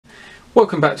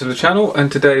Welcome back to the channel,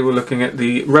 and today we're looking at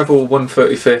the Revell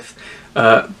 135th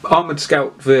Armoured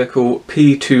Scout Vehicle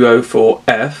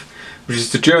P204F, which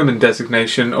is the German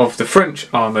designation of the French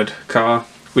armoured car,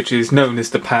 which is known as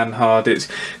the Panhard. It's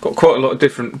got quite a lot of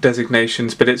different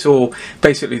designations, but it's all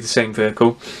basically the same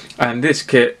vehicle. And this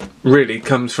kit really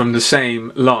comes from the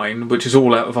same line, which is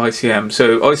all out of ICM.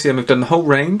 So ICM have done the whole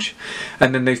range,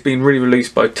 and then they've been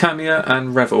re-released by Tamiya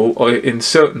and Revell in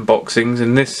certain boxings,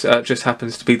 and this just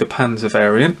happens to be the Panzer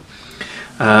variant.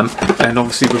 And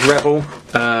obviously with Revell,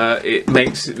 it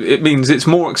means it's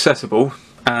more accessible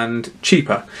and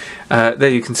cheaper. There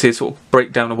you can see a sort of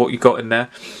breakdown of what you got in there.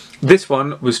 This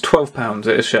one was £12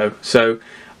 at a show, so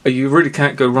you really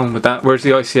can't go wrong with that, whereas the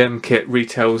ICM kit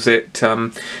retails it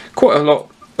quite a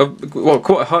lot,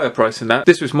 quite a higher price than that.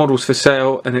 This was models for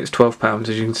sale and it's £12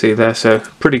 as you can see there, so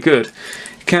pretty good.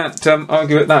 You can't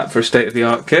argue at that for a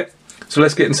state-of-the-art kit. So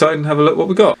let's get inside and have a look what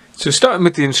we got. So starting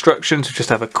with the instructions, we'll just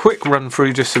have a quick run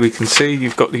through just so we can see.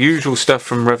 You've got the usual stuff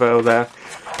from Revell there.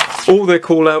 All their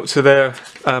call outs are their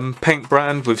paint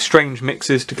brand with strange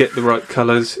mixes to get the right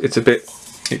colours.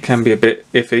 It can be a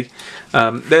bit iffy.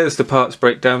 There's the parts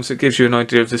breakdown, so it gives you an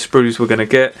idea of the sprues we're going to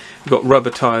get. We've got rubber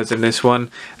tyres in this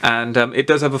one, and it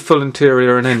does have a full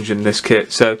interior and engine, this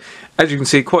kit. So as you can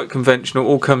see, quite conventional,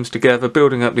 all comes together,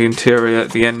 building up the interior,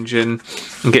 the engine,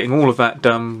 and getting all of that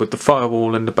done with the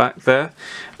firewall in the back there.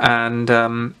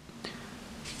 And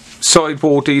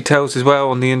sidewall details as well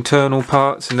on the internal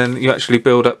parts, and then you actually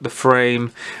build up the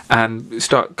frame and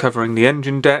start covering the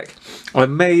engine deck. I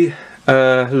may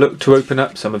look to open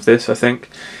up some of this. I think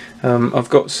I've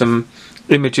got some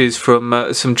images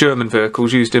from some German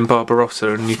vehicles used in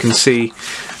Barbarossa, and you can see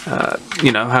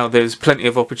you know, how there's plenty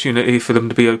of opportunity for them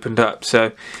to be opened up.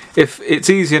 So if it's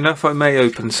easy enough, I may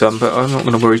open some, but I'm not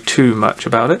going to worry too much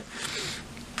about it.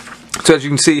 So as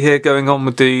you can see here, going on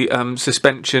with the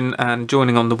suspension and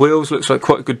joining on the wheels, looks like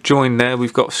quite a good join there.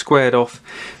 We've got a squared off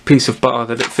piece of bar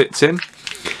that it fits in.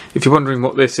 If you're wondering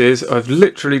what this is, I've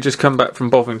literally just come back from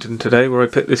Bovington today where I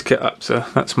picked this kit up, so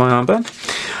that's my armband.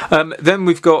 Then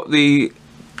we've got the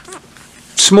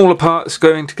smaller parts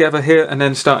going together here, and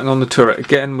then starting on the turret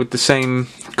again with the same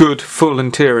good full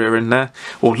interior in there,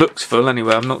 or looks full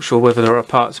anyway. I'm not sure whether there are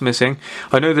parts missing.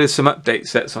 I know there's some update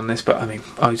sets on this, but I mean,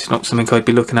 it's not something I'd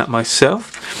be looking at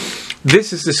myself.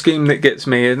 This is the scheme that gets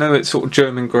me. I know it's sort of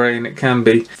German grey and it can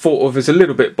be thought of as a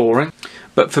little bit boring,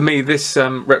 but for me this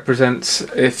represents,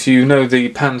 if you know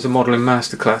the Panzer Modelling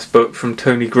Masterclass book from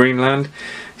Tony Greenland,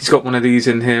 he's got one of these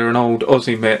in here, an old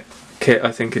Aussie mitt kit,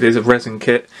 I think it is, a resin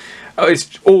kit.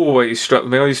 It's always struck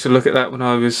me. I used to look at that when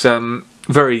I was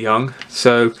very young,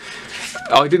 so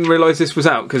I didn't realise this was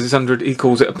out because it's under, he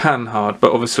calls it a Panhard,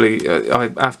 but obviously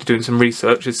after doing some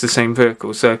research, it's the same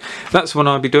vehicle. So that's the one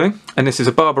I'll be doing, and this is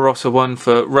a Barbarossa one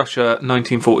for Russia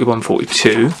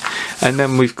 1941-42. And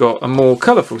then we've got a more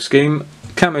colourful scheme,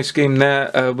 camo scheme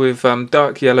there with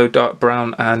dark yellow, dark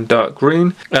brown and dark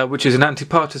green, which is an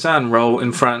anti-partisan role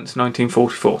in France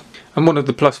 1944. And one of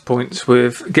the plus points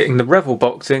with getting the Revell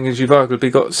boxing is you've arguably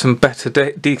got some better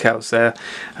decals there.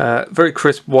 Very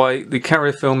crisp white, the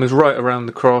carrier film is right around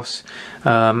the cross,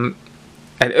 and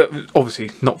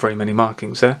obviously not very many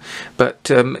markings there, but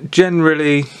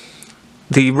generally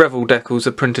the Revell decals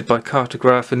are printed by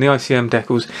Cartograph, and the ICM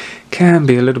decals can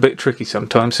be a little bit tricky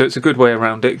sometimes, so it's a good way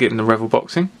around it, getting the Revell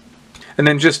boxing. And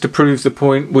then just to prove the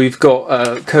point, we've got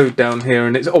a code down here,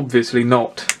 and it's obviously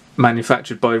not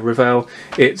manufactured by Revell.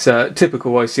 It's a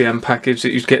typical ICM package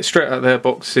that you get straight out of their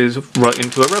boxes right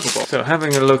into a Revell box. So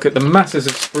having a look at the masses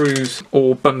of sprues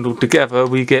all bundled together,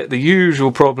 we get the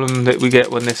usual problem that we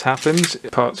get when this happens.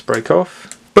 Parts break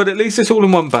off. But at least it's all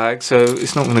in one bag, so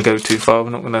it's not going to go too far. We're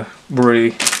not going to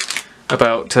worry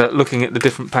about looking at the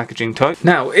different packaging type.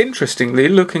 Now, interestingly,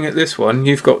 looking at this one,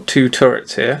 you've got two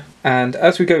turrets here. And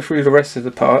as we go through the rest of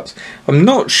the parts, I'm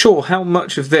not sure how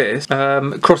much of this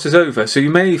crosses over. So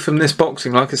you may, from this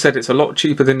boxing, like I said, it's a lot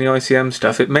cheaper than the ICM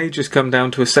stuff. It may just come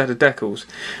down to a set of decals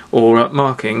or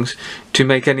markings to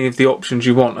make any of the options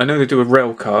you want. I know they do a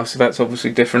rail cast, so that's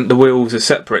obviously different. The wheels are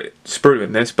separate sprue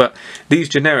in this, but these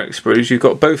generic sprues, you've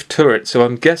got both turrets. So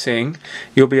I'm guessing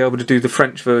you'll be able to do the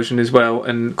French version as well,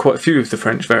 and quite a few of the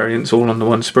French variants all on the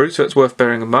one sprue, so it's worth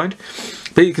bearing in mind.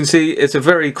 But you can see it's a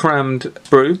very crammed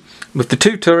sprue with the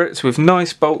two turrets with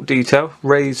nice bolt detail,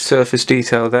 raised surface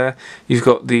detail there. You've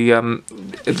got the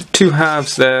two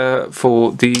halves there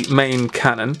for the main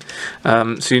cannon,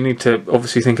 so you need to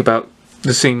obviously think about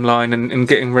the seam line and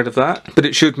getting rid of that, but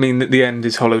it should mean that the end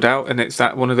is hollowed out and it's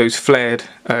that one of those flared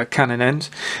cannon ends.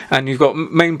 And you've got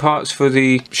main parts for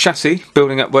the chassis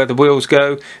building up where the wheels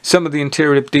go, some of the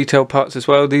interior detail parts as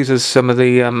well. These are some of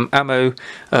the ammo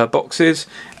boxes,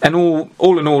 And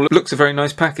all in all, it looks a very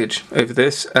nice package over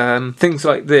this. Things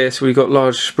like this, we've got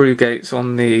large sprue gates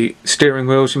on the steering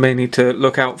wheels you may need to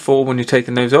look out for when you're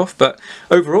taking those off, but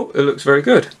overall it looks very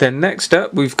good. Then next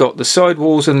up we've got the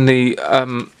sidewalls and the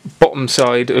bottom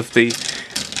side of the,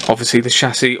 obviously the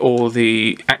chassis or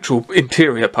the actual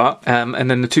interior part, and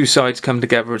then the two sides come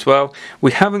together as well.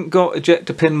 We haven't got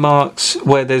ejector pin marks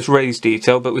where there's raised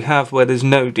detail, but we have where there's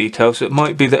no detail, so it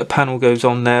might be that a panel goes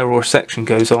on there or a section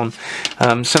goes on.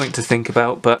 Something to think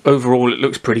about, but overall it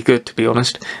looks pretty good, to be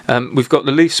honest. We've got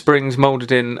the leaf springs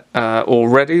moulded in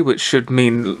already, which should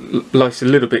mean life's a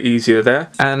little bit easier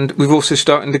there. And we've also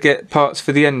starting to get parts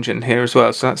for the engine here as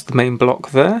well, so that's the main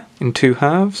block there in two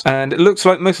halves. And it looks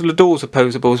like most of the doors are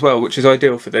posable as well, which is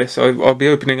ideal for this. I'll be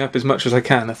opening up as much as I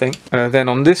can, I think. Then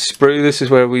on this sprue, this is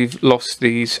where we've lost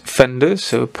these fenders,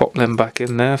 so we'll pop them back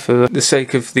in there for the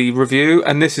sake of the review.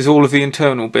 And this is all of the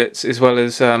internal bits, as well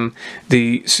as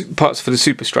the parts for the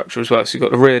superstructure as well. So you've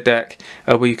got the rear deck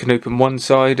where you can open one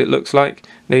side, it looks like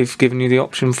they've given you the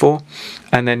option for,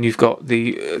 and then you've got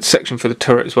the section for the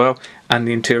turret as well, and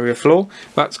the interior floor.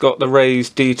 That's got the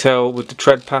raised detail with the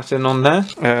tread pattern on there,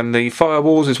 and the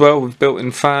firewalls as well with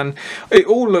built-in fan. It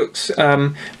all looks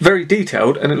very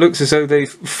detailed, and it looks as though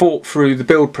they've thought through the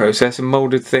build process and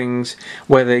moulded things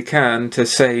where they can to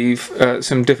save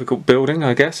some difficult building,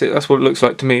 I guess. That's what it looks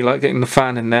like to me, like getting the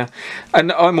fan in there.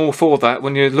 And I'm all for that.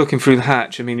 When you're looking through the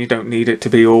hatch, I mean, you don't need it to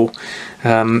be all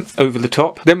over the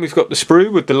top. Then we've got the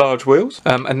sprue with the large wheels,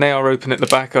 and they are open at the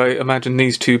back. I imagine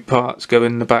these two parts go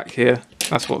in the back here.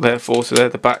 That's what they're for, so they're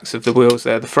the backs of the wheels,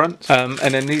 they're the fronts. And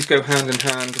then these go hand in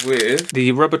hand with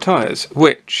the rubber tyres,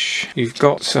 which you've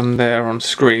got some there on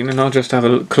screen, and I'll just have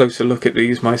a closer look at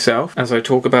these myself as I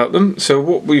talk about them. So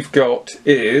what we've got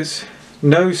is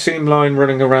no seam line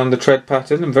running around the tread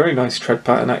pattern, and very nice tread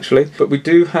pattern actually, but we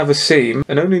do have a seam,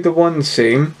 and only the one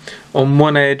seam on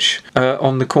one edge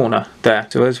on the corner there.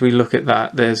 So as we look at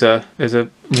that, there's a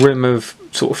rim of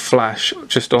sort of flash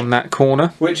just on that corner,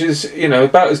 which is, you know,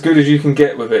 about as good as you can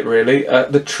get with it really.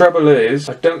 The trouble is,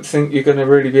 I don't think you're going to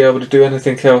really be able to do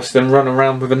anything else than run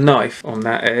around with a knife on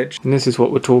that edge. And this is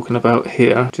what we're talking about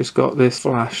here. Just got this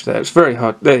flash there. It's very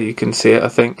hard. There you can see it, I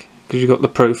think, because you've got the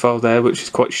profile there, which is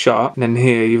quite sharp, and then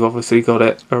here you've obviously got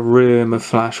it, a rim of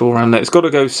flash all around there. It's got to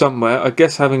go somewhere. I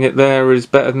guess having it there is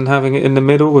better than having it in the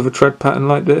middle with a tread pattern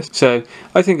like this. So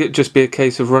I think it'd just be a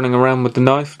case of running around with the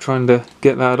knife, trying to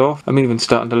get that off. I'm even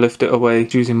starting to lift it away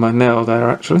using my nail there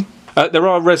actually. There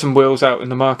are resin wheels out in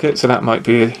the market, so that might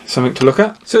be something to look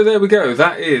at. So there we go,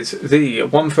 that is the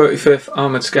 135th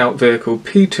Armoured Scout Vehicle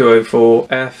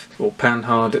P204F, or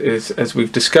Panhard is, as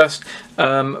we've discussed,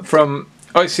 from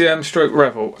ICM /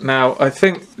 Revell. Now I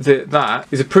think that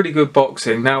is a pretty good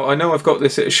boxing. Now I know I've got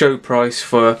this at a show price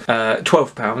for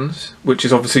 £12, which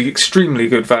is obviously extremely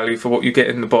good value for what you get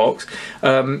in the box.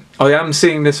 I am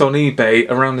seeing this on eBay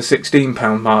around the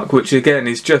 £16 mark, which again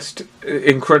is just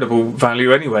incredible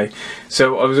value anyway.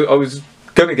 So I was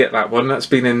gonna get that one. That's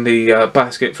been in the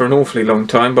basket for an awfully long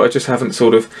time, but I just haven't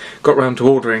sort of got round to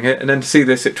ordering it. And then to see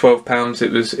this at £12,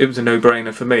 it was a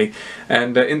no-brainer for me.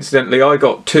 And incidentally, I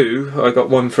got two. I got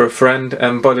one for a friend,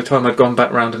 and by the time I'd gone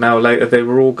back round an hour later, they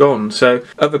were all gone. So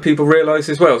other people realised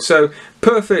as well. So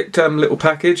perfect little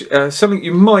package. Something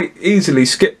you might easily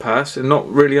skip past and not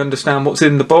really understand what's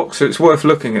in the box. So it's worth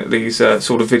looking at these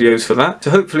sort of videos for that.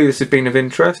 So hopefully this has been of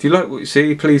interest. If you like what you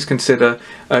see, please consider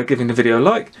giving the video a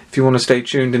like. If you want to stay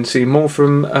tuned and see more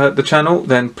from the channel,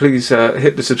 then please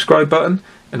hit the subscribe button,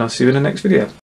 and I'll see you in the next video.